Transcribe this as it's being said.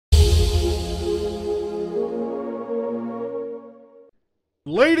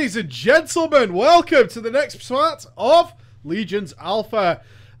Ladies and gentlemen, welcome to the next part of Legions Alpha.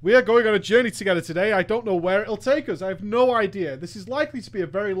 We are going on a journey together today. I don't know where it'll take us. I have no idea. This is likely to be a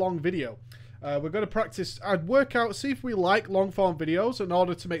very long video. We're going to practice and work out, see if we like long-form videos. In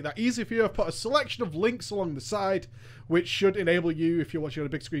order to make that easy for you, I've put a selection of links along the side, which should enable you, if you're watching on a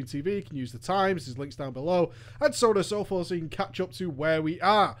big screen TV, you can use the times, there's links down below, and so on and so forth, so you can catch up to where we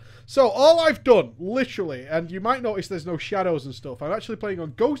are. So, all I've done, literally, and you might notice there's no shadows and stuff, I'm actually playing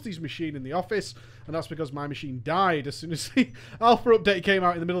on Ghosty's machine in the office, and that's because my machine died as soon as the Alpha update came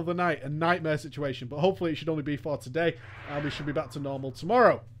out in the middle of the night. A nightmare situation, but hopefully it should only be for today, and we should be back to normal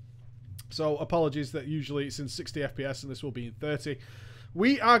tomorrow. So apologies that usually it's in 60 FPS and this will be in 30.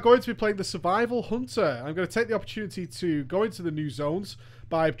 We are going to be playing the Survival Hunter. I'm going to take the opportunity to go into the new zones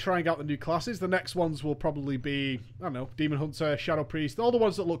by trying out the new classes. The next ones will probably be, I don't know, Demon Hunter, Shadow Priest, all the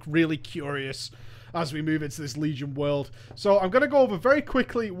ones that look really curious as we move into this Legion world. So I'm going to go over very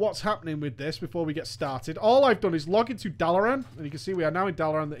quickly what's happening with this before we get started. All I've done is log into Dalaran, and you can see we are now in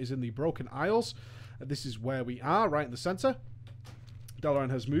Dalaran, that is in the Broken Isles. This is where we are, right in the center.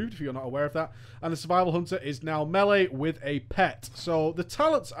 Dalaran has moved, if you're not aware of that. And the Survival Hunter is now melee with a pet. So, the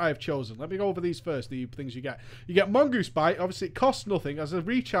talents I've chosen. Let me go over these first, the things you get. You get Mongoose Bite. Obviously, it costs nothing. There's a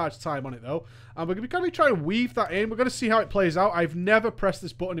recharge time on it, though. And we're going to be trying to weave that in. We're going to see how it plays out. I've never pressed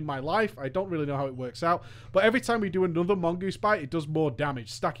this button in my life. I don't really know how it works out. But every time we do another Mongoose Bite, it does more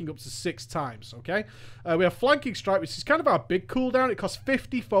damage, stacking up to 6 times, okay? We have Flanking Strike, which is kind of our big cooldown. It costs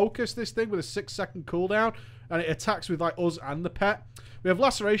 50 focus, this thing, with a 6-second cooldown. And it attacks with, like, us and the pet. We have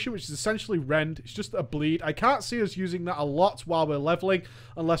Laceration, which is essentially Rend. It's just a bleed. I can't see us using that a lot while we're leveling,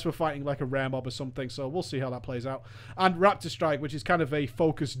 unless we're fighting like a rare mob or something, so we'll see how that plays out. And Raptor Strike, which is kind of a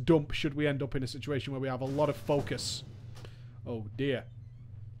focus dump should we end up in a situation where we have a lot of focus. Oh dear.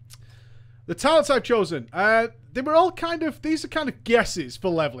 The talents I've chosen, they were all kind of, these are kind of guesses for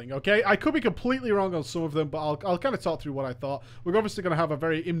leveling, okay? I could be completely wrong on some of them, but I'll kind of talk through what I thought. We're obviously going to have a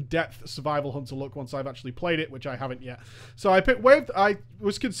very in-depth Survival Hunter look once I've actually played it, which I haven't yet. So I picked Wave, I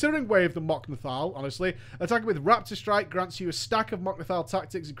was considering Wave the Mok'Nathal, honestly. Attacking with Raptor Strike grants you a stack of Mok'Nathal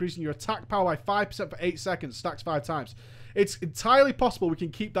tactics, increasing your attack power by 5% for 8 seconds, stacks 5 times. It's entirely possible we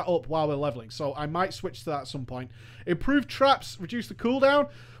can keep that up while we're leveling, so I might switch to that at some point. Improved traps, reduce the cooldown.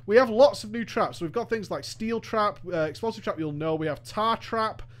 We have lots of new traps. So we've got things like Steel Trap, Explosive Trap, you'll know. We have Tar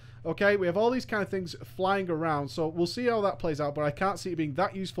Trap, okay? We have all these kind of things flying around, so we'll see how that plays out, but I can't see it being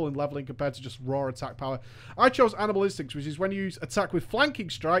that useful in leveling compared to just raw attack power. I chose Animal Instincts, which is when you use attack with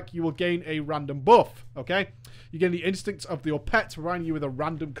Flanking Strike, you will gain a random buff, okay? You gain the instincts of your pet, providing you with a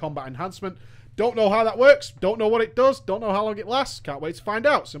random combat enhancement. Don't know how that works, don't know what it does, don't know how long it lasts, can't wait to find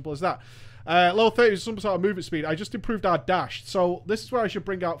out, simple as that. Level 30 is some sort of movement speed. I just improved our dash, so this is where I should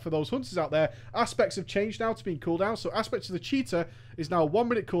bring out for those hunters out there. Aspects have changed now to being cooldown, so aspects of the cheetah is now a 1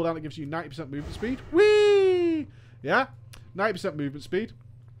 minute cooldown that gives you 90% movement speed. Whee! Yeah, 90% movement speed.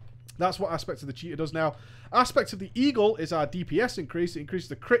 That's what aspects of the cheetah does now. Aspects of the eagle is our DPS increase. It increases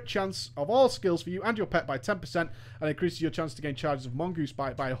the crit chance of all skills for you and your pet by 10% and increases your chance to gain charges of Mongoose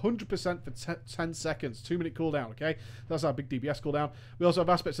Bite by 100% for 10 seconds. 2 minute cooldown, okay? That's our big DPS cooldown. We also have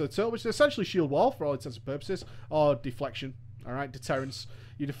aspects of the turtle, which is essentially shield wall for all intents and purposes, or deflection. All right, deterrence.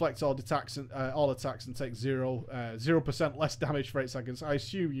 You deflect all attacks and take 0% less damage for 8 seconds. I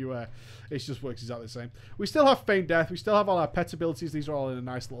assume you it just works exactly the same. We still have Feigned Death. We still have all our pet abilities. These are all in a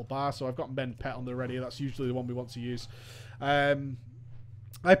nice little bar. So I've got Mend Pet on there already. That's usually the one we want to use. I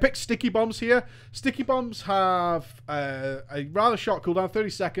picked Sticky Bombs here. Sticky Bombs have a rather short cooldown,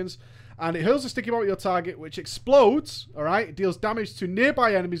 30 seconds. And it hurls a sticky bomb at your target, which explodes. All right, it deals damage to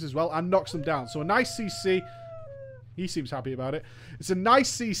nearby enemies as well and knocks them down. So a nice CC. He seems happy about it. It's a nice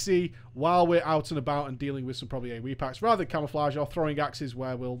CC while we're out and about and dealing with some probably AoE packs, rather than camouflage or throwing axes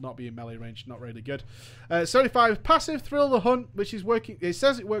where we'll not be in melee range. Not really good. 75 passive Thrill the Hunt, which is working. It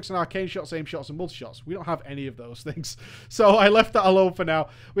says it works on arcane shots, aim shots, and multi shots. We don't have any of those things, so I left that alone for now.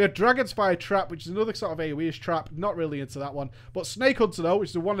 We have Dragon's Fire Trap, which is another sort of AoE-ish trap. Not really into that one. But Snake Hunter though,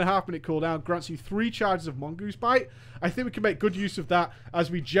 which is a 1.5 minute cooldown, grants you 3 charges of Mongoose Bite. I think we can make good use of that, as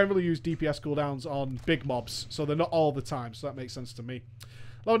we generally use DPS cooldowns on big mobs, so they're not all the time, so that makes sense to me.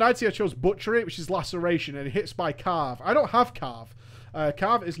 Level 90, I chose Butchery, which is Laceration, and it hits by Carve. I don't have Carve.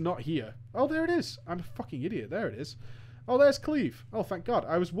 Carve is not here. Oh, there it is. I'm a fucking idiot. There it is. Oh, there's Cleave. Oh, thank God.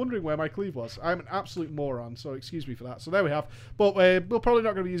 I was wondering where my Cleave was. I'm an absolute moron, so excuse me for that. So there we have. But we're probably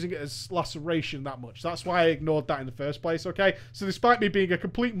not going to be using it as Laceration that much. That's why I ignored that in the first place, okay? So despite me being a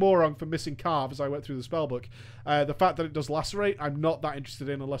complete moron for missing Carve as I went through the spellbook, the fact that it does Lacerate, I'm not that interested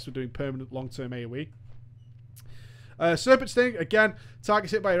in unless we're doing permanent long-term AoE. Serpent Sting, again,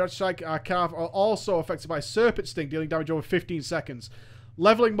 targets hit by a strike, Carve are also affected by Serpent Sting, dealing damage over 15 seconds.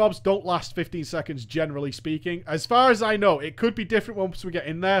 Leveling mobs don't last 15 seconds, generally speaking. As far as I know, it could be different once we get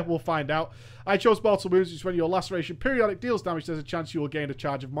in there. We'll find out. I chose Mortal Wounds, which is when your laceration periodic deals damage, there's a chance you will gain a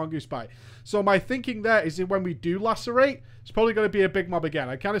charge of Mongoose Bite. So my thinking there is that when we do lacerate, it's probably going to be a big mob again.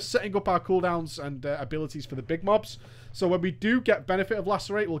 I'm kind of setting up our cooldowns and abilities for the big mobs. So when we do get benefit of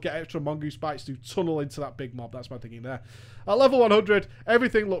lacerate, we'll get extra Mongoose Bites to tunnel into that big mob. That's my thinking there. At level 100,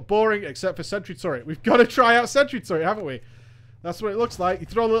 everything looked boring except for Sentry Turret. We've got to try out Sentry Turret, haven't we? That's what it looks like. You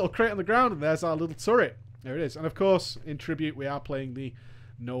throw a little crate on the ground and there's our little turret. There it is. And of course, in tribute, we are playing the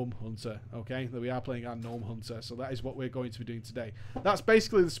Gnome Hunter. Okay, we are playing our Gnome Hunter. So that is what we're going to be doing today. That's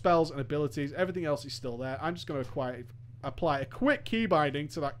basically the spells and abilities. Everything else is still there. I'm just going to apply a quick key binding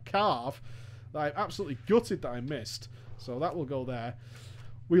to that carve that I absolutely gutted that I missed. So that will go there.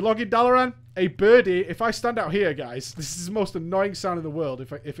 We log in Dalaran. A birdie. If I stand out here, guys, this is the most annoying sound in the world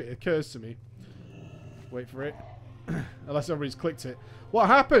if it occurs to me. Wait for it. Unless everybody's clicked it. What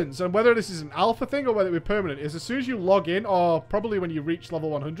happens, and whether this is an alpha thing or whether it will be permanent, is as soon as you log in, or probably when you reach level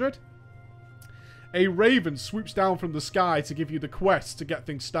 100, a raven swoops down from the sky to give you the quest to get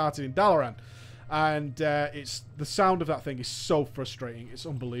things started in Dalaran. And it's the sound of that thing is so frustrating. It's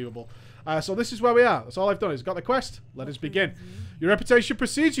unbelievable. So this is where we are. That's all I've done is got the quest. Let us begin. Your reputation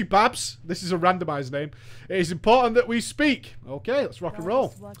precedes you, Babs. This is a randomized name. It is important that we speak. Okay, let's rock and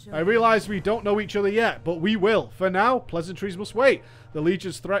roll. I realize we don't know each other yet, but we will. For now, pleasantries must wait. The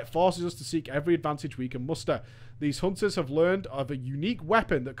Legion's threat forces us to seek every advantage we can muster. These hunters have learned of a unique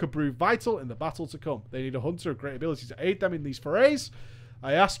weapon that could prove vital in the battle to come. They need a hunter of great ability to aid them in these forays.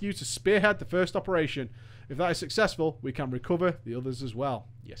 I ask you to spearhead the first operation. If that is successful, we can recover the others as well.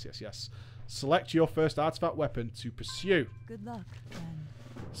 Yes, yes, yes. Select your first artifact weapon to pursue. Good luck, friend.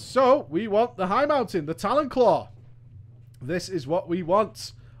 So, we want the High Mountain, the Talon Claw. This is what we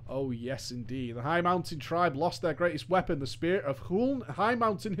want. Oh, yes, indeed. The High Mountain tribe lost their greatest weapon, the spear of Huln High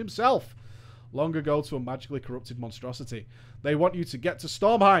Mountain himself, long ago to a magically corrupted monstrosity. They want you to get to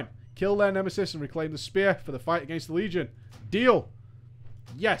Stormheim, kill their nemesis, and reclaim the spear for the fight against the Legion. Deal.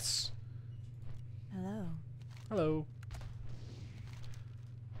 Yes. Hello. Hello.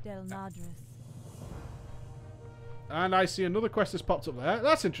 Del Nadris. And I see another quest has popped up there.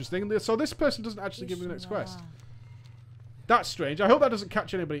 That's interesting. So this person doesn't actually give me the next quest. That's strange. I hope that doesn't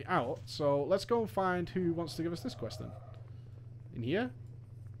catch anybody out. So let's go and find who wants to give us this quest then. In here?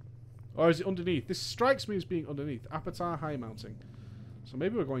 Or is it underneath? This strikes me as being underneath. Apatar High Mounting. So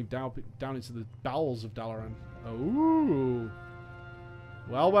maybe we're going down into the bowels of Dalaran. Oh.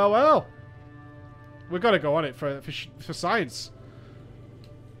 Well, well, well. We've got to go on it for science.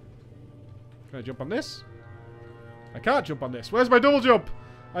 Can I jump on this? I can't jump on this. Where's my double jump?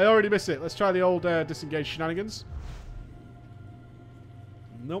 I already missed it. Let's try the old disengage shenanigans.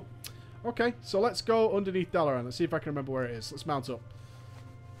 Nope. Okay, so let's go underneath Dalaran. Let's see if I can remember where it is. Let's mount up.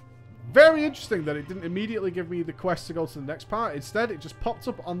 Very interesting that it didn't immediately give me the quest to go to the next part. Instead, it just popped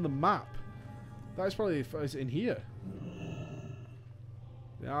up on the map. That is probably is in here.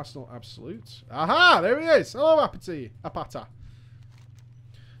 The Arsenal Absolute. Aha! There he is! Hello, Apata.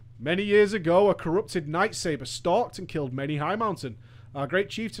 Many years ago, a corrupted Night Saber stalked and killed many High Mountain. Our great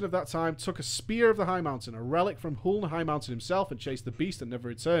chieftain of that time took a spear of the High Mountain, a relic from Huln High Mountain himself, and chased the beast and never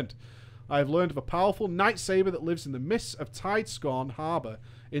returned. I have learned of a powerful Night Saber that lives in the mists of Tidescorn Harbour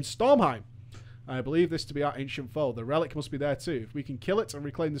in Stormheim. I believe this to be our ancient foe. The relic must be there too. If we can kill it and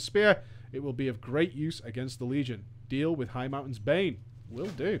reclaim the spear, it will be of great use against the Legion. Deal with High Mountain's bane. Will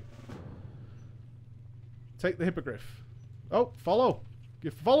do. Take the hippogriff. Oh, follow.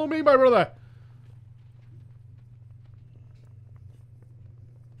 You follow me, my brother.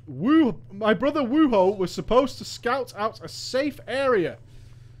 My brother Wuho was supposed to scout out a safe area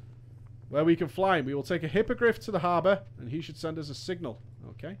where we can fly him. We will take a hippogriff to the harbour, and he should send us a signal.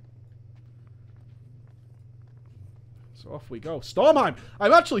 Okay. So off we go. Stormheim!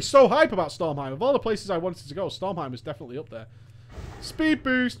 I'm actually so hype about Stormheim. Of all the places I wanted to go, Stormheim is definitely up there. Speed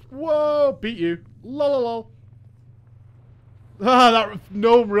boost. Whoa. Beat you. Lol, lol. Ah, that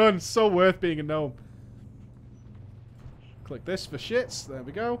gnome run. So worth being a gnome. Click this for shits. There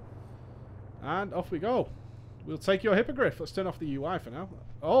we go. And off we go. We'll take your hippogriff. Let's turn off the UI for now.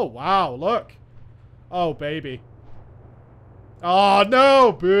 Oh, wow. Look. Oh, baby. Oh,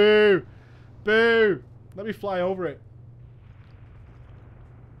 no. Boo. Boo. Let me fly over it.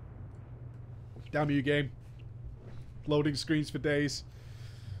 Damn you, game. Loading screens for days.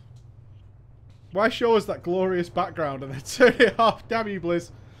 Why show us that glorious background and then turn it off? Damn you,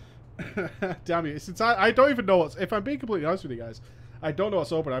 Blizz. Damn you. Since I don't even know what's... If I'm being completely honest with you guys, I don't know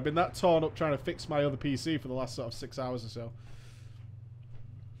what's open. I've been that torn up trying to fix my other PC for the last sort of 6 hours or so.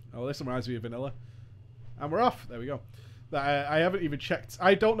 Oh, this reminds me of vanilla. And we're off. There we go. that I haven't even checked.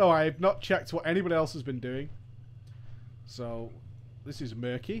 I don't know. I have not checked what anybody else has been doing. So, this is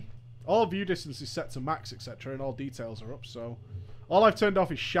murky. All view distance is set to max, etc. And all details are up. So, all I've turned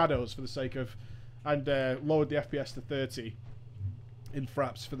off is shadows for the sake of... And lowered the FPS to 30 in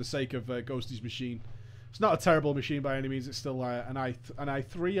fraps for the sake of Ghosty's machine. It's not a terrible machine by any means. It's still an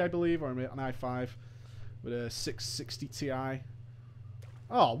i3, I believe, or an i5 with a 660 Ti.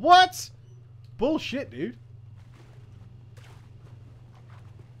 Oh, what? Bullshit, dude.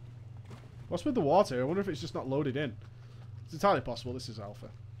 What's with the water? I wonder if it's just not loaded in. It's entirely possible this is alpha.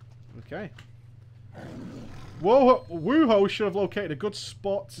 Okay. Wooho should have located a good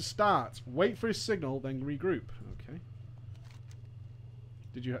spot to start. Wait for his signal, then regroup. Okay.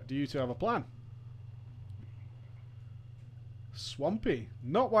 Do you two have a plan? Swampy.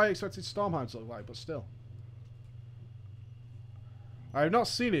 Not what I expected Stormhound to look like, but still. I have not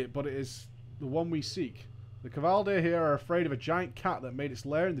seen it, but it is the one we seek. The Cavalde here are afraid of a giant cat that made its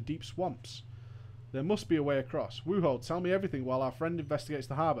lair in the deep swamps. There must be a way across. Wooho, tell me everything while our friend investigates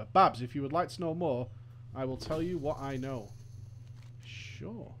the harbour. Babs, if you would like to know more, I will tell you what I know.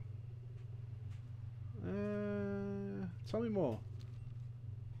 Sure. Tell me more.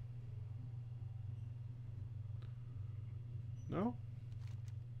 No?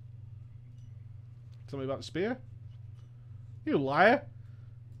 Tell me about the spear? You liar.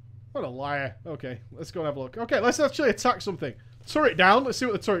 What a liar. Okay, let's go and have a look. Okay, let's actually attack something. Turret down. Let's see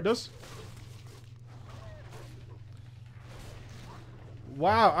what the turret does.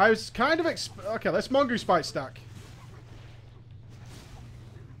 Wow, I was kind of... Okay, let's mongoose bite stack.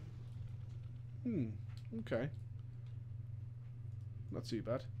 Okay. Not too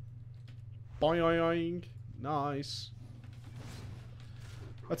bad. Boing. Nice.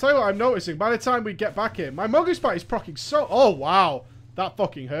 I'll tell you what I'm noticing. By the time we get back in, my mongoose bite is proccing so... Oh, wow. That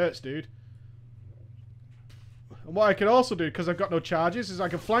fucking hurts, dude. And what I can also do, because I've got no charges, is I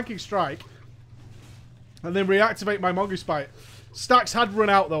can flanking strike and then reactivate my mongoose bite. Stacks had run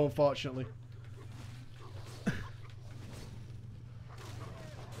out, though, unfortunately.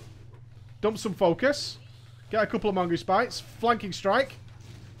 Dump some focus. Get a couple of mongoose bites. Flanking strike.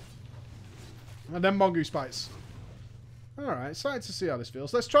 And then mongoose bites. Alright, excited to see how this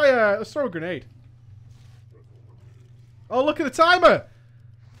feels. Let's try let's throw a grenade. Oh, look at the timer!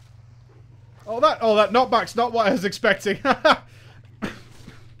 Oh, that knockback's not what I was expecting. I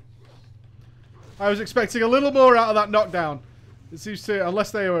was expecting a little more out of that knockdown. It seems to,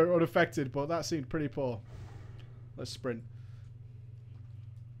 unless they were unaffected, but that seemed pretty poor. Let's sprint.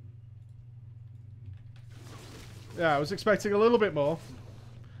 Yeah, I was expecting a little bit more.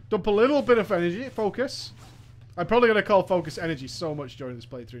 Dump a little bit of energy. Focus. I'm probably going to call focus energy so much during this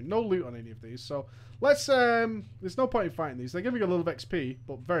playthrough. No loot on any of these, so let's... there's no point in fighting these. They're giving a little bit of XP,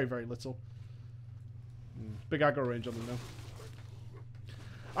 but very, very little. Big aggro range on them, though.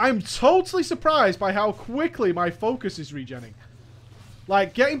 I'm totally surprised by how quickly my focus is regenning.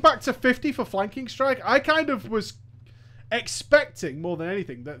 Like, getting back to 50 for flanking strike, I kind of was expecting, more than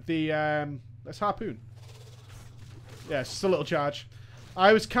anything, that the... let's harpoon. Yeah, it's just a little charge.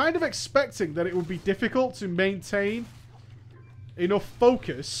 I was kind of expecting that it would be difficult to maintain enough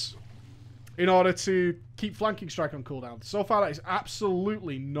focus in order to keep flanking strike on cooldown. So far, that is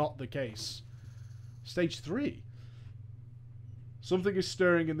absolutely not the case. Stage 3. Something is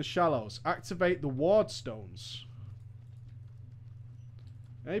stirring in the shallows. Activate the ward stones.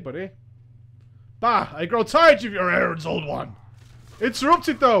 Hey, buddy. Bah, I grow tired of your errands, old one.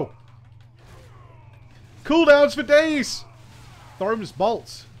 Interrupted, though. Cooldowns for days. Thorm's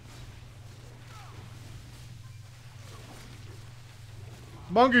Bolt.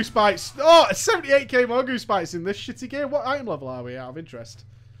 Mongoose Bites. Oh, 78k Mongoose Bites in this shitty game. What item level are we out of interest?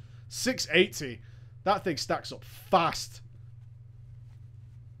 680. That thing stacks up fast.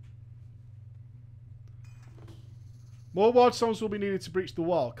 More ward stones will be needed to breach the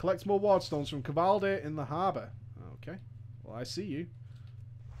wall. Collect more ward stones from Cavalde in the harbour. Okay. Well, I see you.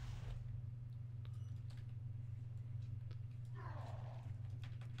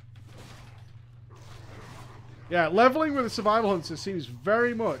 Yeah, leveling with a survival hunter seems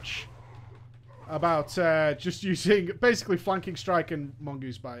very much about just using basically flanking strike and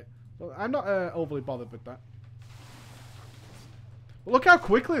mongoose bite. Well, I'm not overly bothered with that. But look how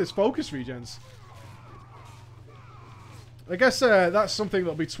quickly this focus regens. I guess that's something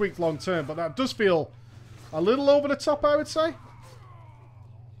that'll be tweaked long term, but that does feel a little over the top, I would say.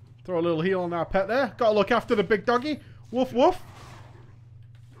 Throw a little heal on our pet there. Got to look after the big doggy. Woof woof.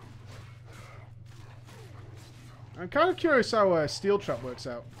 I'm kind of curious how Steel Trap works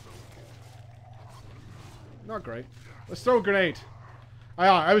out. Not great. Let's throw a grenade.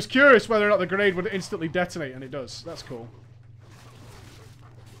 I was curious whether or not the grenade would instantly detonate, and it does. That's cool.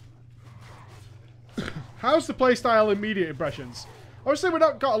 How's the playstyle immediate impressions? Obviously, we've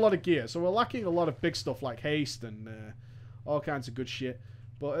not got a lot of gear, so we're lacking a lot of big stuff like haste and all kinds of good shit.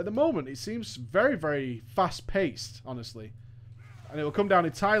 But at the moment, it seems very, very fast-paced, honestly. And it will come down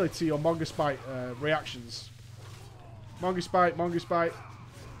entirely to your Mongoose Bite reactions. Mongoose Bite, Mongoose Bite.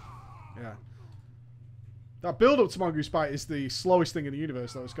 Yeah. That build-up to Mongoose Bite is the slowest thing in the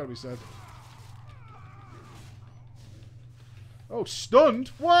universe, though. It's got to be said. Oh, stunned?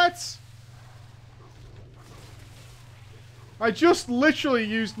 What? I just literally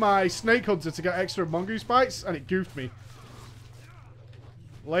used my Snake Hunter to get extra Mongoose Bites, and it goofed me.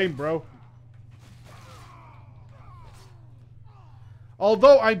 Lame, bro.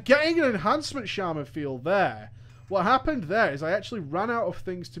 Although I'm getting an enhancement shaman feel there. What happened there is I actually ran out of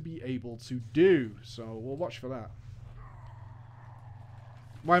things to be able to do. So we'll watch for that.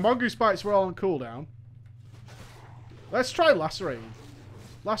 My Mongoose Bites were all on cooldown. Let's try lacerating.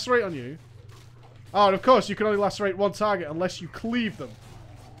 Lacerate on you. Oh, and of course you can only lacerate one target unless you cleave them.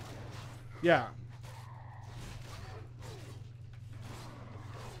 Yeah.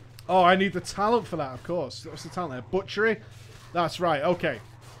 Oh, I need the talent for that, of course. What's the talent there? Butchery? That's right, okay.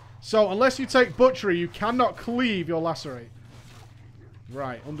 So, unless you take Butchery, you cannot cleave your lacerate.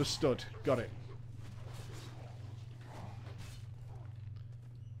 Right, understood. Got it.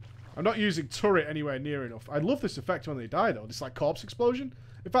 I'm not using turret anywhere near enough. I love this effect when they die, though. This, like, corpse explosion.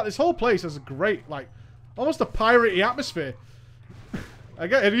 In fact, this whole place has a great, like, almost a piratey atmosphere. Are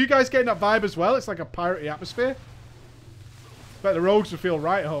you guys getting that vibe as well? It's like a piratey atmosphere. Bet the rogues would feel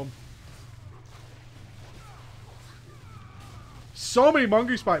right at home. So many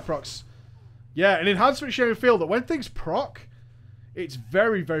Mongoose Bite procs. Yeah, an enhancement sharing feel that when things proc, it's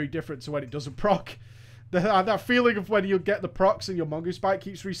very, very different to when it doesn't proc. That feeling of when you get the procs and your Mongoose Bite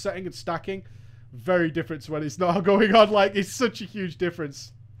keeps resetting and stacking, very different to when it's not going on. Like, it's such a huge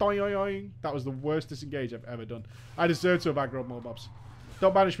difference. Doing. That was the worst disengage I've ever done. I deserve to have aggroed more mobs.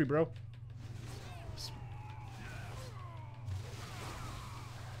 Don't banish me, bro.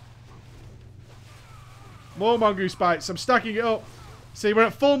 More Mongoose Bites. I'm stacking it up. See, we're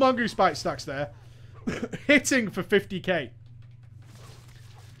at full Mongoose Bite stacks there. Hitting for 50k.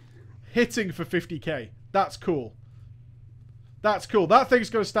 Hitting for 50k. That's cool. That's cool. That thing's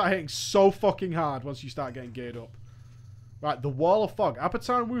going to start hitting so fucking hard once you start getting geared up. Right, the Wall of Fog.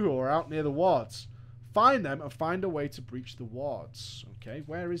 Apatar and Wuhu are out near the wards. Find them and find a way to breach the wards. Okay,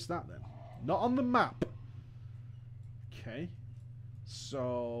 where is that then? Not on the map. Okay.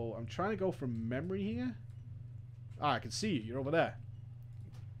 So, I'm trying to go from memory here. Ah, I can see you. You're over there.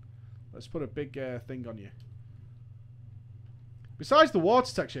 Let's put a big thing on you. Besides the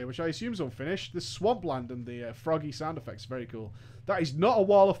water texture, which I assume is unfinished, the swampland and the froggy sound effects are very cool. That is not a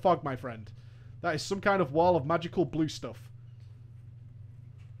wall of fog, my friend. That is some kind of wall of magical blue stuff.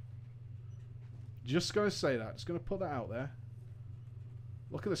 Just going to say that. Just going to put that out there.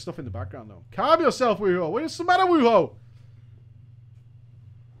 Look at the stuff in the background, though. Calm yourself, Wuho. What's the matter, Wuho?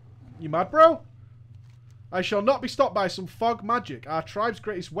 You mad, bro? I shall not be stopped by some fog magic. Our tribe's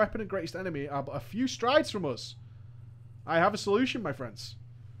greatest weapon and greatest enemy are but a few strides from us. I have a solution, my friends.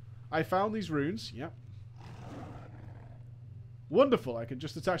 I found these runes. Yep. Wonderful. I can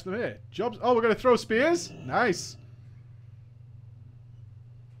just attach them here. Jobs. Oh, we're going to throw spears? Nice.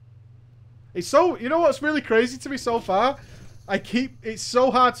 It's so... You know what's really crazy to me so far? It's so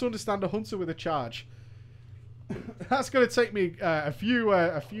hard to understand a hunter with a charge. That's going to take me a few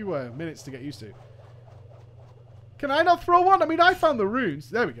minutes to get used to. Can I not throw one? I mean, I found the runes.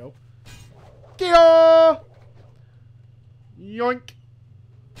 There we go. Geo! Yoink.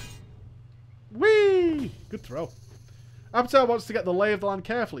 Whee! Good throw. Apatar wants to get the lay of the land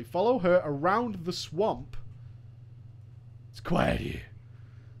carefully. Follow her around the swamp. It's quiet here.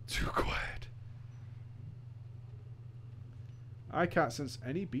 Too quiet. I can't sense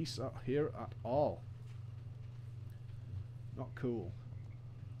any beasts out here at all. Not cool.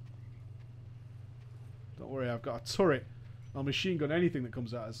 Don't worry, I've got a turret. I'll machine gun anything that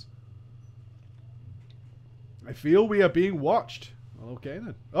comes at us. I feel we are being watched. Okay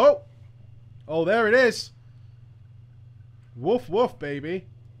then. Oh! Oh, there it is. Woof woof, baby.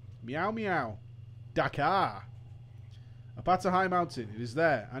 Meow meow. Dakar. Apata High Mountain. It is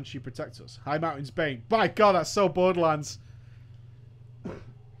there, and she protects us. High Mountain's bane. By God, that's so Borderlands.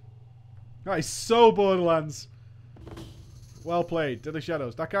 That is so Borderlands. Well played. Deadly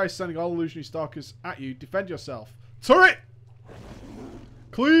Shadows. That guy is sending all illusionary stalkers at you. Defend yourself. Turret!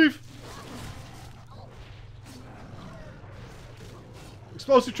 Cleave!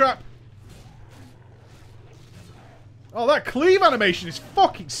 Explosive trap! Oh, that cleave animation is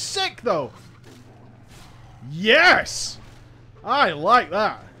fucking sick, though. Yes! I like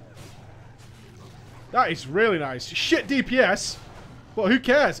that. That is really nice. Shit DPS, but who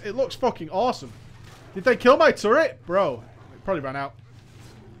cares? It looks fucking awesome. Did they kill my turret? Bro, it probably ran out.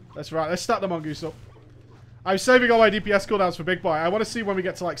 That's right. Let's stack the mongoose up. I'm saving all my DPS cooldowns for Big Boy. I want to see when we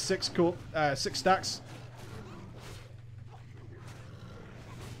get to like 6 stacks.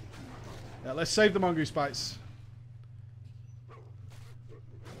 Yeah, let's save the mongoose bites.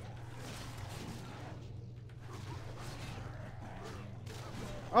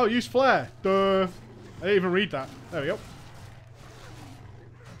 Oh, use flare. Duh. I didn't even read that. There we go.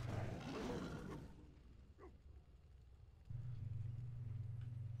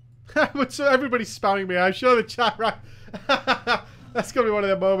 So everybody's spamming me. I'm sure the chat, right? That's going to be one of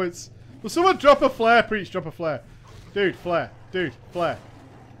their moments. Will someone drop a flare? Preach, drop a flare. Dude, flare. Dude, flare.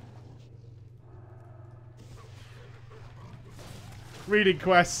 Reading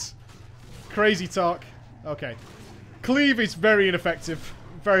quests. Crazy talk. Okay. Cleave is very ineffective.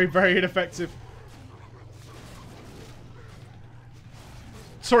 Very, very ineffective.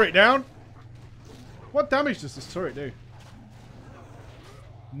 Turret down. What damage does this turret do?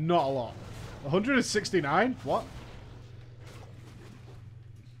 Not a lot. 169? What?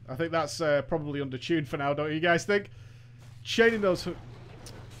 I think that's probably undertuned for now, don't you guys think? Chaining those...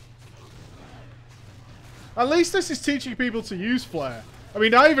 At least this is teaching people to use flare. I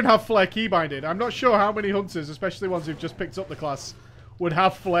mean, I even have flare keybinded. I'm not sure how many hunters, especially ones who've just picked up the class, would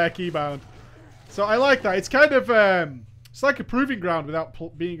have flare keybound. So I like that. It's kind of... it's like a proving ground without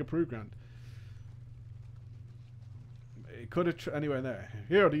being a proving ground. It could have... Anyway, there.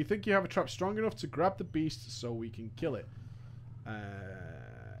 Hero, do you think you have a trap strong enough to grab the beast so we can kill it?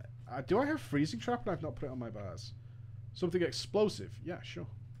 Do I have freezing trap and I've not put it on my bars? Something explosive. Yeah, sure.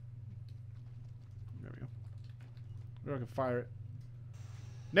 There we go. Where I can fire it.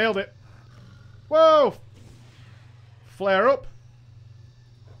 Nailed it. Whoa! Flare up.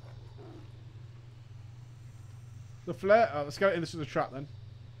 The flare... Oh, let's get it into the trap then.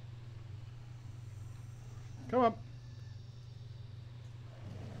 Come on.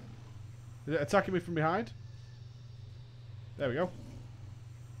 Is it attacking me from behind? There we go.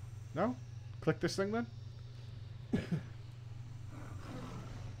 No? Click this thing then.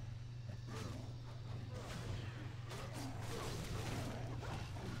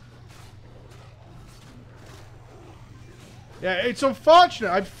 Yeah, it's unfortunate.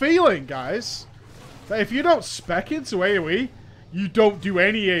 I'm feeling, guys, that if you don't spec into AoE, you don't do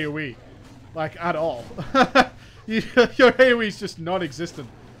any AoE. Like, at all. Your AoE is just non-existent.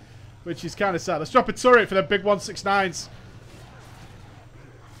 Which is kind of sad. Let's drop a turret for the big 169s.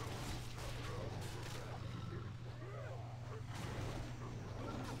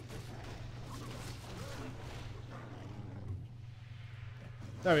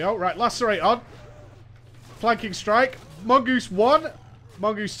 There we go. Right, lacerate on. Flanking strike. Mongoose 1.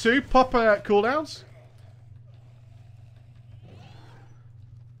 Mongoose 2. Pop cooldowns.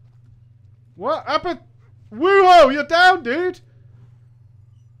 What happened? Woo-ho! You're down, dude!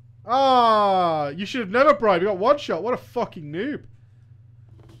 Ah, you should have never bribed. You got one shot. What a fucking noob.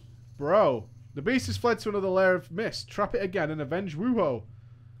 Bro. The beast has fled to another lair of mist. Trap it again and avenge Woo-ho.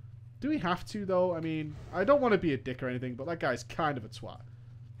 Do we have to, though? I mean, I don't want to be a dick or anything, but that guy's kind of a twat.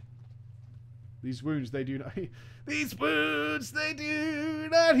 These wounds, they do not... These wounds, they do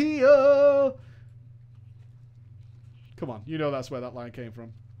not heal. Come on, you know that's where that line came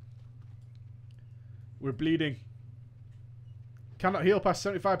from. We're bleeding. Cannot heal past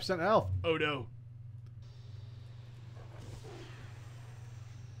 75% health. Oh no.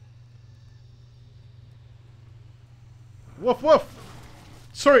 Woof woof.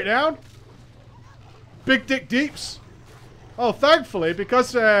 Turret down. Big dick deeps. Oh, thankfully,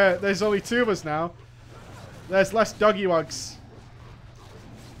 because there's only 2 of us now, there's less doggy wogs.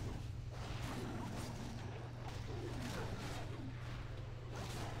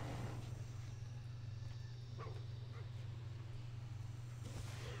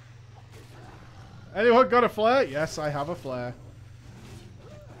 Anyone got a flare? Yes, I have a flare.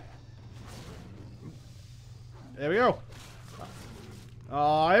 There we go.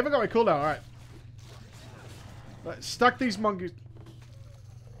 Oh, I haven't got my cooldown. Alright. Let's stack these mongoose.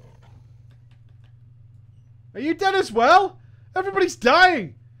 Are you dead as well? Everybody's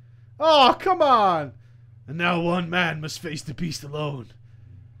dying. Oh, come on. And now one man must face the beast alone.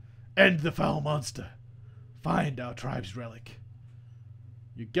 End the foul monster. Find our tribe's relic.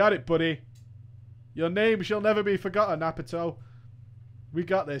 You got it, buddy. Your name shall never be forgotten, Apatow. We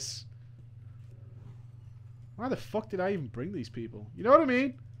got this. Why the fuck did I even bring these people? You know what I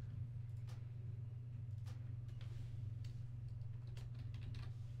mean?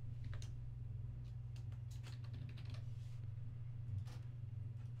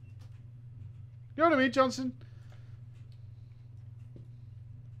 You know what I mean, Johnson?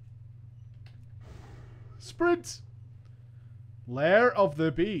 Sprint. Lair of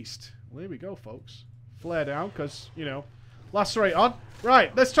the Beast. Well, here we go, folks. Flare down, because, you know, lacerate on.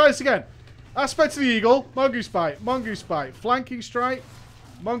 Right, let's try this again. Aspect of the Eagle. Mongoose Bite. Mongoose Bite. Flanking Strike.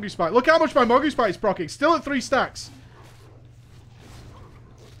 Mongoose Bite. Look how much my Mongoose Bite is proccing. Still at 3 stacks.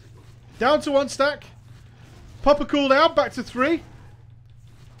 Down to 1 stack. Pop a cooldown. Back to 3.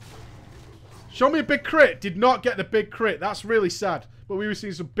 Show me a big crit. Did not get the big crit. That's really sad. But we were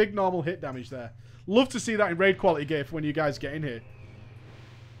seeing some big normal hit damage there. Love to see that in raid quality gear for when you guys get in here.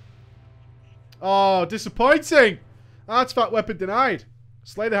 Oh, disappointing. Artifact weapon denied.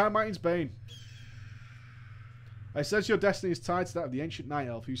 Slay the Handmaid's Bane. I sense your destiny is tied to that of the ancient night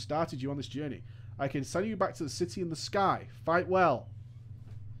elf who started you on this journey. I can send you back to the city in the sky. Fight well.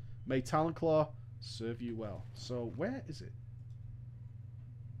 May Talonclaw serve you well. So, where is it?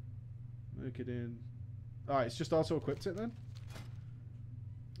 Look it in. Alright, it's just also equipped it then.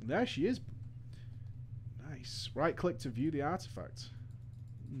 And there she is. Nice. Right click to view the artifact.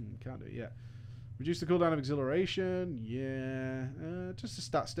 Can't do it yet. Reduce the cooldown of exhilaration. Yeah. Just a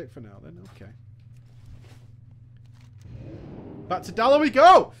stat stick for now then. Okay. Back to Dala we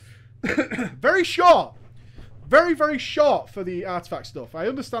go. Very short. Very, very short for the artifact stuff. I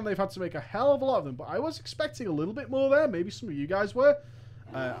understand they've had to make a hell of a lot of them, but I was expecting a little bit more there. Maybe some of you guys were.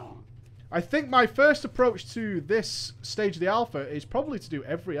 I think my first approach to this stage of the alpha is probably to do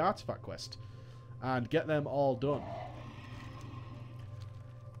every artifact quest and get them all done.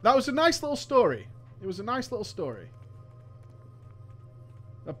 That was a nice little story. It was a nice little story.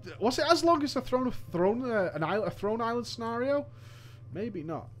 Was it as long as a Throne Island scenario? Maybe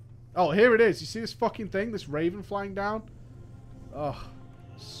not. Oh, here it is. You see this fucking thing? This raven flying down? Oh,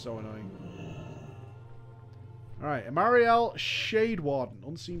 so annoying. Alright, Amariel Shade Warden,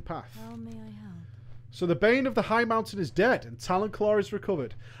 Unseen Path. How may I help? So the Bane of the High Mountain is dead, and Talonclaw is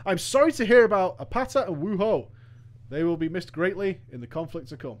recovered. I'm sorry to hear about Apata and Wuho. They will be missed greatly in the conflict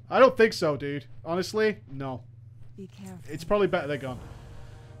to come. I don't think so, dude. Honestly, no. Be careful. It's probably better they're gone.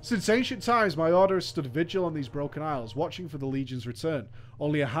 Since ancient times, my order has stood vigil on these broken isles, watching for the Legion's return.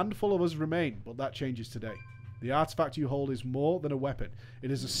 Only a handful of us remain, but that changes today. The artifact you hold is more than a weapon.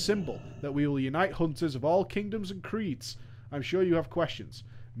 It is a symbol that we will unite hunters of all kingdoms and creeds. I'm sure you have questions.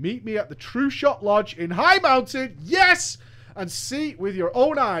 Meet me at the True Shot Lodge in High Mountain, yes! And see with your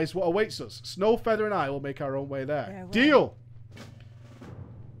own eyes what awaits us. Snowfeather and I will make our own way there. Farewell. Deal!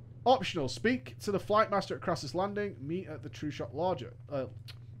 Optional. Speak to the Flight Master at Crassus Landing. Meet at the True Shot Lodge. The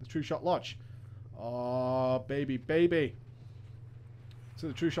True Shot Lodge. Oh, baby, baby. To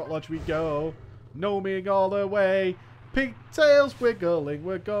the True Shot Lodge we go. Gnoming all the way. Pigtails wiggling.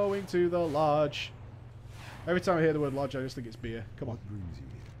 We're going to the lodge. Every time I hear the word lodge, I just think it's beer. Come on.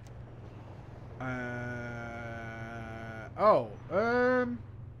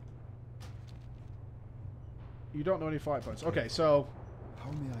 You don't know any fight points. Okay, so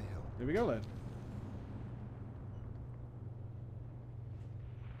How may I help? here we go then.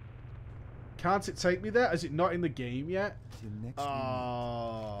 Can't it take me there? Is it not in the game yet? Till next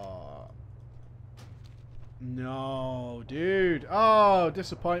No, dude. Oh,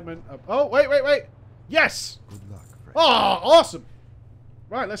 disappointment. Oh, wait. Yes! Good luck, friend. Oh, awesome.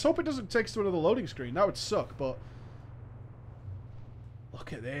 Right, let's hope it doesn't take us to another loading screen. That would suck, but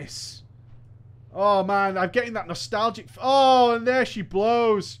look at this. Oh, man, I'm getting that nostalgic... Oh, and there she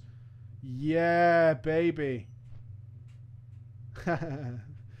blows. Yeah, baby.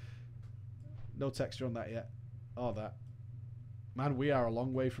 No texture on that yet. Oh, that. Man, we are a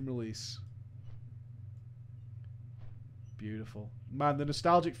long way from release. Beautiful. Man, the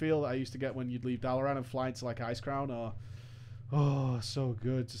nostalgic feel that I used to get when you'd leave Dalaran and fly into, like, Icecrown. Oh, so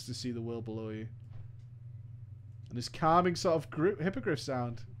good just to see the world below you. And this calming sort of hippogriff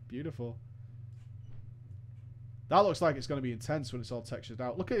sound. Beautiful. That looks like it's going to be intense when it's all textured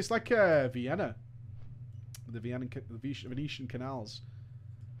out. Look at it's like Vienna. The Venetian canals.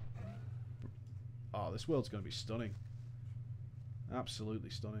 Oh, this world's going to be stunning. Absolutely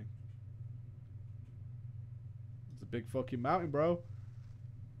stunning. It's a big fucking mountain, bro.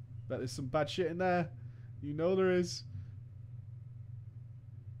 Bet there's some bad shit in there. You know there is.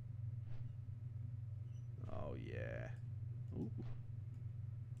 Oh, yeah. Ooh.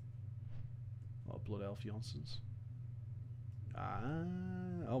 Oh, Blood Elf Johnsons. Ah.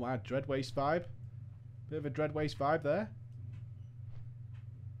 Oh, my Dreadwaste vibe. Bit of a Dreadwaste vibe there.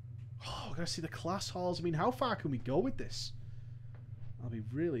 Oh, we're going to see the class halls. I mean, how far can we go with this? I'll be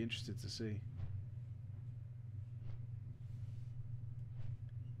really interested to see.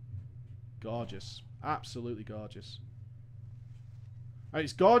 Gorgeous. Absolutely gorgeous. And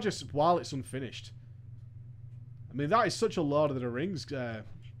it's gorgeous while it's unfinished. I mean, that is such a Lord of the Rings vibe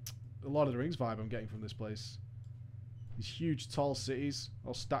I'm getting from this place. These huge, tall cities,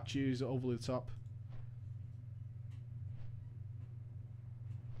 all statues over the top.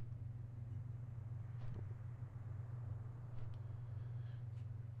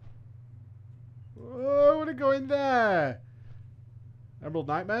 Oh, I want to go in there. Emerald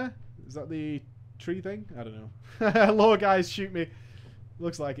Nightmare? Is that the tree thing? I don't know. Hello, guys, shoot me.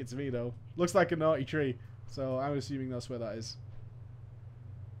 Looks like it to me, though. Looks like a naughty tree. So I'm assuming that's where that is.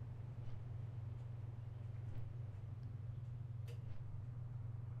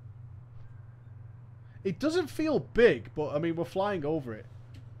 It doesn't feel big, but I mean, we're flying over it.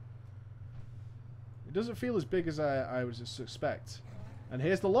 It doesn't feel as big as I would suspect. And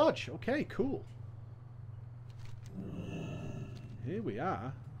here's the lodge. Okay, cool. Here we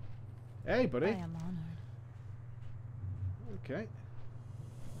are. Hey, buddy. I am honored. Okay.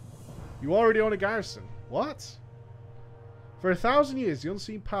 You already own a garrison. What? For 1,000 years, the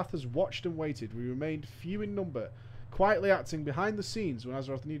unseen path has watched and waited. We remained few in number, quietly acting behind the scenes when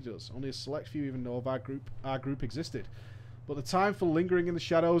Azeroth needed us. Only a select few even know of our group existed. But the time for lingering in the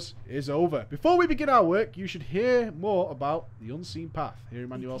shadows is over. Before we begin our work, you should hear more about the unseen path. Hear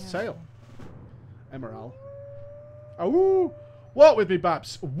Emmanuel's tale. Emerald. Oh, walk with me,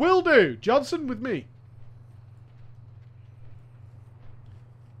 Babs. Will do. Johnson with me.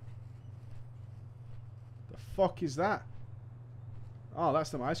 The fuck is that? Oh, that's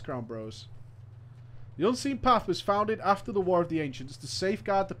them Ice Crown Bros. The Unseen Path was founded after the War of the Ancients to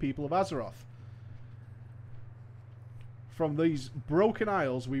safeguard the people of Azeroth. From these broken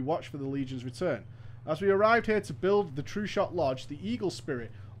isles, we watched for the Legion's return. As we arrived here to build the True Shot Lodge, the Eagle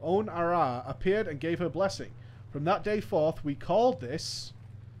Spirit, On Ara, appeared and gave her blessing. From that day forth, we called this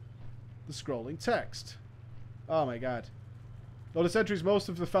the scrolling text. Oh my god. Though the centuries, most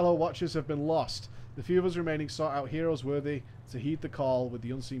of the fellow watchers have been lost. The few of us remaining sought out heroes worthy to heed the call with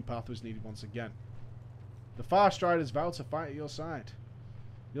the Unseen Path was needed once again. The Far Striders vowed to fight at your side.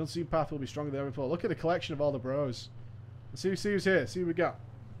 The Unseen Path will be stronger than ever before. Look at the collection of all the bros. Let's see who's here. See who we got.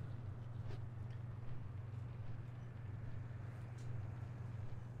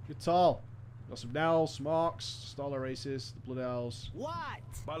 You're tall. Got some Nels, Smarks, Staller Races, the Blood Elves. What?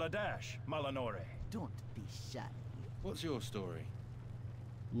 Baladash, Malanore. Don't be shy. What's your story?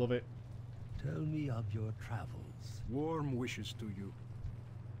 Love it. Tell me of your travels. Warm wishes to you.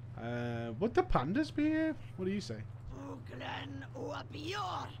 Would the pandas be here? What do you say? Uglan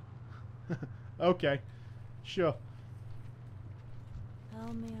Uapior. Okay. Sure.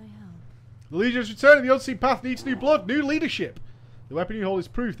 How may I help? The Legion's returning. The Unseen Path needs new blood, new leadership. The weapon you hold is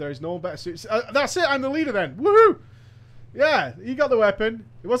proof there is no one better suited. That's it. I'm the leader then. Woohoo! Yeah, you got the weapon.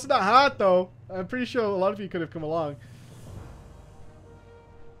 It wasn't that hard though. I'm pretty sure a lot of you could have come along.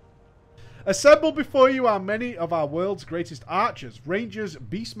 Assembled before you are many of our world's greatest archers, rangers,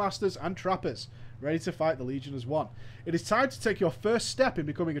 beastmasters, and trappers, ready to fight the Legion as one. It is time to take your first step in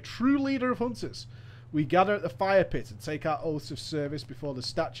becoming a true leader of hunters. We gather at the fire pit and take our oaths of service before the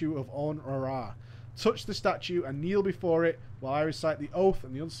statue of On Ra. Touch the statue and kneel before it while I recite the oath,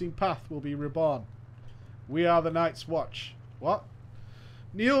 and the Unseen Path will be reborn. We are the Night's Watch. What?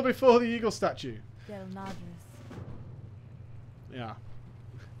 Kneel before the eagle statue. Del Nadris. Yeah.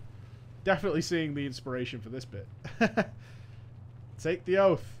 Definitely seeing the inspiration for this bit. Take the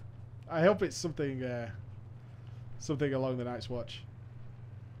oath. I hope it's something something along the Night's Watch.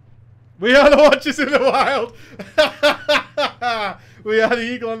 We are the Watchers in the Wild. We are the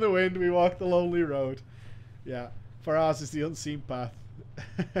eagle on the wind. We walk the lonely road. Yeah. For ours is the unseen path.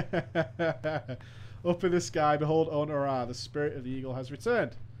 Up in the sky, behold On Ra, the spirit of the eagle has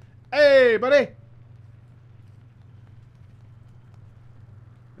returned. Hey, buddy!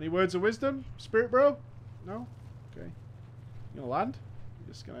 Any words of wisdom, spirit bro? No? Okay. You gonna land?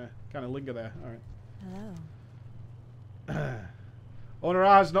 You're just gonna kind of linger there. Alright. Hello. On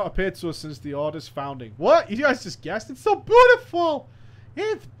Ra has not appeared to us since the Order's founding. What? You guys just guessed? It's so beautiful!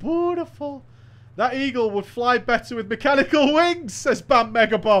 It's beautiful! That eagle would fly better with mechanical wings, says Bam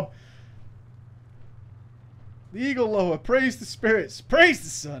Megabomb. The eagle lower, praise the spirits, praise the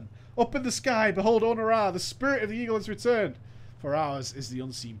sun. Up in the sky, behold On Ra, the spirit of the eagle has returned. For ours is the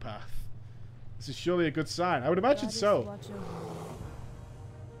unseen path. This is surely a good sign. I would imagine so. Watch over you.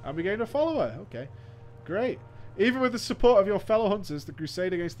 And we gained a follower. Okay. Great. Even with the support of your fellow hunters, the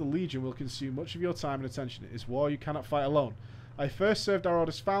crusade against the Legion will consume much of your time and attention. It is war you cannot fight alone. I first served our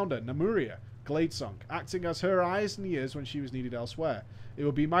Order's founder, Namuria, Gladesong, acting as her eyes and ears when she was needed elsewhere. It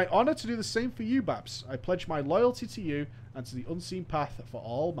will be my honor to do the same for you, Babs. I pledge my loyalty to you and to the unseen path for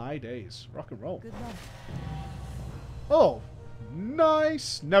all my days. Rock and roll. Good luck. Oh,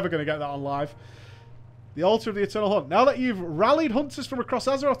 Nice. Never going to get that on live. The Altar of the Eternal Hunt. Now that you've rallied hunters from across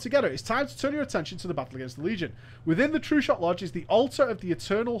Azeroth together, it's time to turn your attention to the battle against the Legion. Within the True Shot Lodge is the Altar of the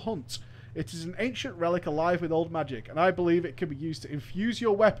Eternal Hunt. It is an ancient relic alive with old magic, and I believe it can be used to infuse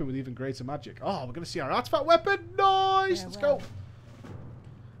your weapon with even greater magic. Oh, we're going to see our artifact weapon. Nice. Let's go.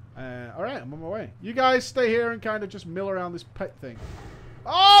 Alright, I'm on my way. You guys stay here and kind of just mill around this pet thing.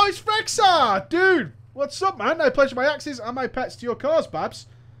 Oh, it's Rexar! Dude, what's up, man? I pledge my axes and my pets to your cause, Babs.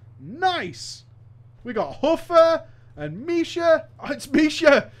 Nice. We got Huffer and Misha. Oh, it's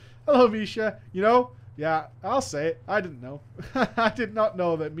Misha. Hello, Misha. You know, yeah, I'll say it. I didn't know. I did not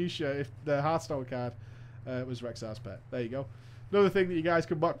know that Misha, if the Hearthstone card, was Rexar's pet. There you go. Another thing that you guys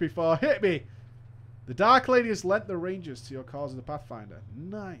can mock me for. Hit me. The Dark Lady has lent the Rangers to your cause of the Pathfinder.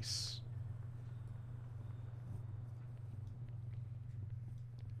 Nice.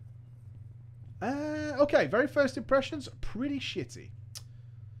 Okay, very first impressions, pretty shitty.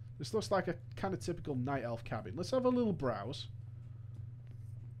 This looks like a kind of typical night elf cabin. Let's have a little browse.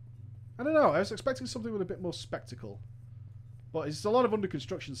 I don't know, I was expecting something with a bit more spectacle. But it's a lot of under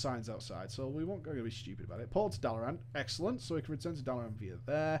construction signs outside, so we won't go to be stupid about it. Portal to Dalaran, excellent, so we can return to Dalaran via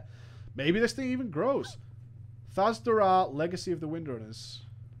there. Maybe this thing even grows. Thasdarar, Legacy of the Windrunners,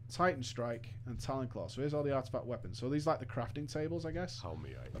 Titan Strike, and Talonclaw. So here's all the artifact weapons. So these like the crafting tables, I guess? How may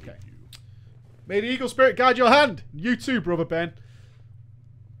I aid you? May the Eagle Spirit guide your hand. You too, Brother Ben.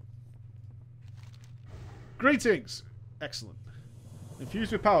 Greetings. Excellent.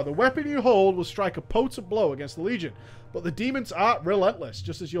 Infused with power. The weapon you hold will strike a potent blow against the Legion. But the demons are relentless.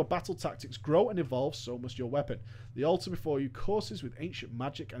 Just as your battle tactics grow and evolve, so must your weapon. The altar before you courses with ancient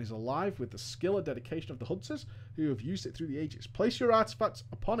magic and is alive with the skill and dedication of the hunters who have used it through the ages. Place your artifacts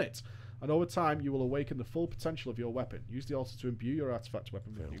upon it, and over time you will awaken the full potential of your weapon. Use the altar to imbue your artifact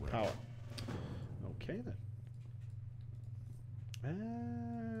weapon with new power. Okay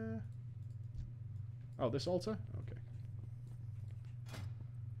then. Oh, this altar? Okay.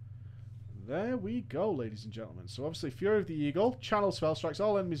 There we go, ladies and gentlemen. So obviously, Fury of the Eagle. Channel spell strikes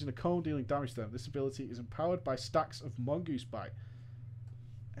all enemies in a cone, dealing damage to them. This ability is empowered by stacks of Mongoose Bite.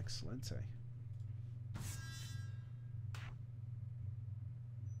 Excellent.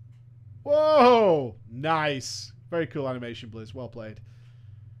 Whoa! Nice. Very cool animation, Blizz. Well played.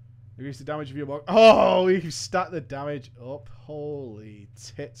 Increase the damage of your monk. Oh, you stack the damage up. Holy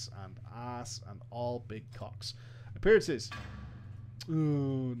tits and ass and all big cocks. Appearances.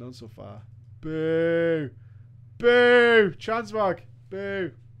 Ooh, none so far. Boo. Boo. Transmog.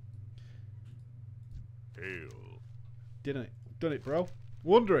 Boo. Hail. Done it, bro.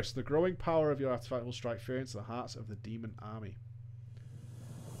 Wondrous. The growing power of your artifact will strike fear into the hearts of the demon army.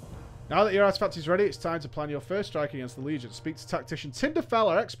 Now that your artifact is ready, it's time to plan your first strike against the Legion. Speak to Tactician Tinderfell,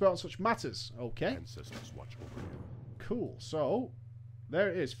 our expert on such matters. Okay. Ancestors watch over you. Cool. So, there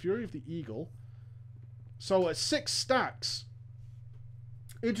it is. Fury of the Eagle. So, at 6 stacks.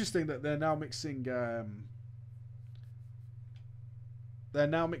 Interesting that they're now mixing...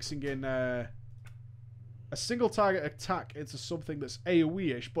 in a single target attack into something that's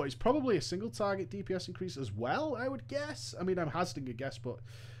AoE-ish, but it's probably a single target DPS increase as well, I would guess. I mean, I'm hazarding a guess, but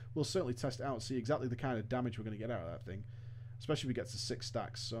we'll certainly test it out and see exactly the kind of damage we're going to get out of that thing, especially if we get to 6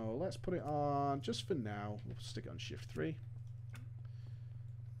 stacks. So let's put it on, just for now, we'll stick it on shift 3.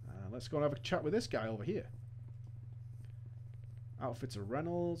 Let's go and have a chat with this guy over here. Outfits of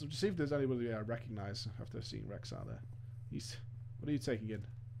Reynolds. Just see if there's anybody I recognize after seeing Rex out there. What are you taking in?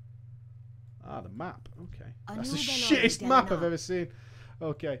 Ah, the map. Okay. That's the shittest map I've ever seen.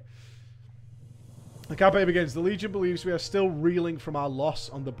 Okay. The campaign begins. The Legion believes we are still reeling from our loss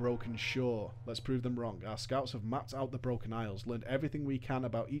on the Broken Shore. Let's prove them wrong. Our scouts have mapped out the Broken Isles, learned everything we can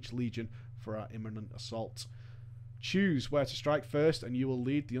about each Legion for our imminent assault. Choose where to strike first, and you will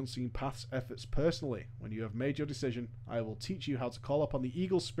lead the Unseen Path's efforts personally. When you have made your decision, I will teach you how to call upon the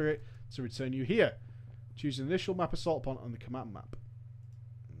Eagle Spirit to return you here. Choose an initial map assault point on the command map.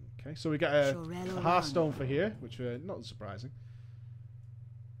 Okay, so we get a Hearthstone for here, which not surprising.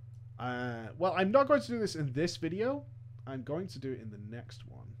 Well, I'm not going to do this in this video. I'm going to do it in the next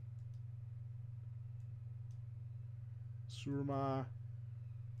one. Suramar,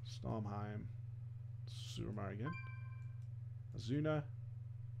 Stormheim, Suramar again, Azuna,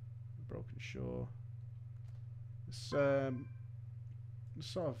 Broken Shore. This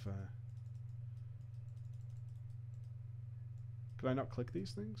sort of. Can I not click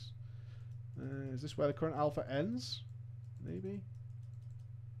these things? Is this where the current alpha ends? Maybe.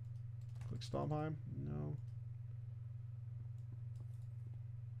 Click Stormheim. No.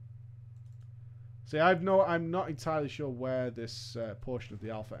 See, I'm not entirely sure where this portion of the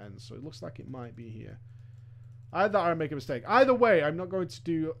alpha ends, so it looks like it might be here. Either that or I make a mistake. Either way, I'm not going to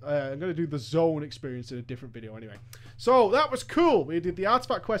do... I'm going to do the zone experience in a different video anyway. So, that was cool. We did the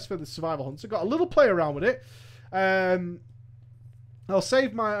artifact quest for the survival hunter. Got a little play around with it. I'll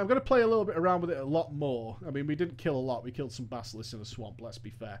save my... I'm going to play a little bit around with it a lot more. I mean, we didn't kill a lot. We killed some basilisks in a swamp, let's be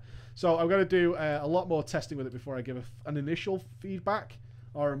fair. So, I'm going to do a lot more testing with it before I give an initial feedback.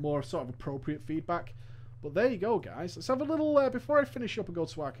 Or a more sort of appropriate feedback. But there you go, guys. Let's have a little... before I finish up and go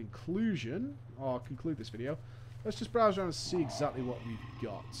to our conclusion, or conclude this video... Let's just browse around and see exactly what we've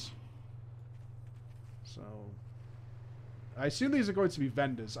got. So, I assume these are going to be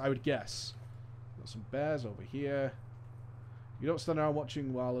vendors, I would guess. Got some bears over here. You don't stand around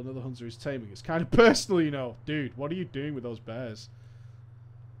watching while another hunter is taming. It's kind of personal, you know. Dude, what are you doing with those bears?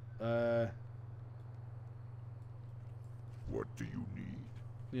 What do you need?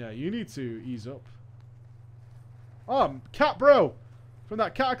 Yeah, you need to ease up. Oh, cat bro! From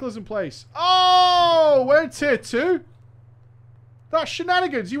that cataclysm place. Oh, we're in tier 2. That's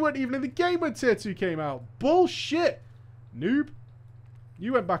shenanigans. You weren't even in the game when tier 2 came out. Bullshit. Noob.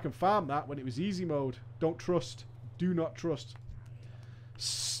 You went back and farmed that when it was easy mode. Don't trust. Do not trust.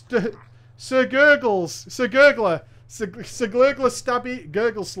 Sir Gurgles. Sir Gurgler. Sir Gurgler Stabby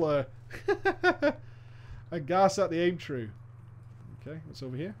Gurgle Slur. And gas at the aim true. Okay, what's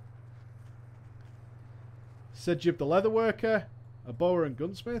over here? Said Jib the Leatherworker. A bower and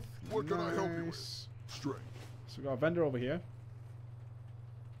gunsmith. What can I help you with? Nice. Strength. So we've got a vendor over here.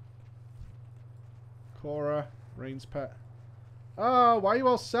 Cora, Rain's pet. Oh, why are you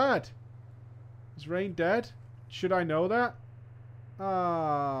all sad? Is Rain dead? Should I know that?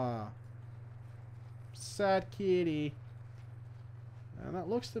 Ah. Sad kitty. And that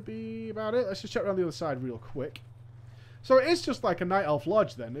looks to be about it. Let's just check around the other side real quick. So it is just like a Night Elf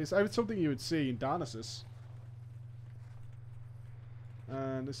Lodge then. It's something you would see in Darnassus.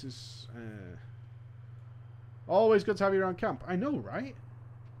 And this is... always good to have you around camp. I know, right?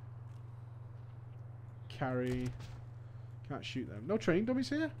 Carry. Can't shoot them. No training dummies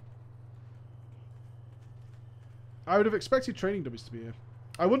here? I would have expected training dummies to be here.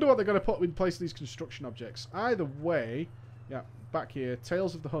 I wonder what they're going to put in place of these construction objects. Either way... Yeah, back here.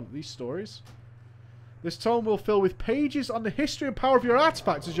 Tales of the Hunt. These stories. This tome will fill with pages on the history and power of your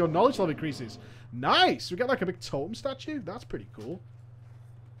artifacts as your knowledge level increases. Nice! We get like a big totem statue. That's pretty cool.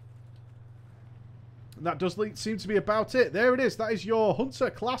 And that does seem to be about it. There it is. That is your Hunter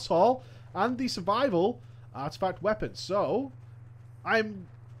class hall and the survival artifact weapon. So,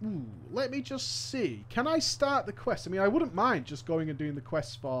 let me just see. Can I start the quest? I mean, I wouldn't mind just going and doing the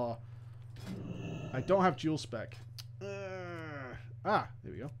quests for... I don't have dual spec. There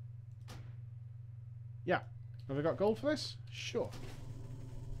we go. Yeah. Have I got gold for this? Sure.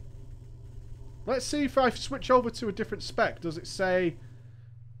 Let's see if I switch over to a different spec. Does it say...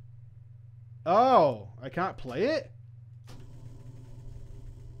 Oh, I can't play it?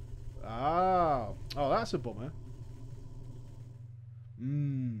 Oh, that's a bummer.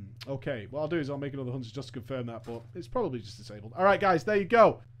 Okay, what I'll do is I'll make another hunter just to confirm that, but it's probably just disabled. Alright guys, there you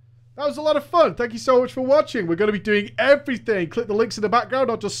go. That was a lot of fun. Thank you so much for watching. We're going to be doing everything. Click the links in the background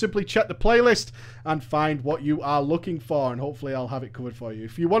or just simply check the playlist and find what you are looking for, and hopefully I'll have it covered for you.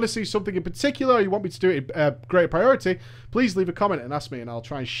 If you want to see something in particular or you want me to do it in greater priority, please leave a comment and ask me, and I'll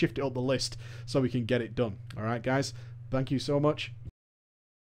try and shift it up the list so we can get it done. Alright guys, thank you so much.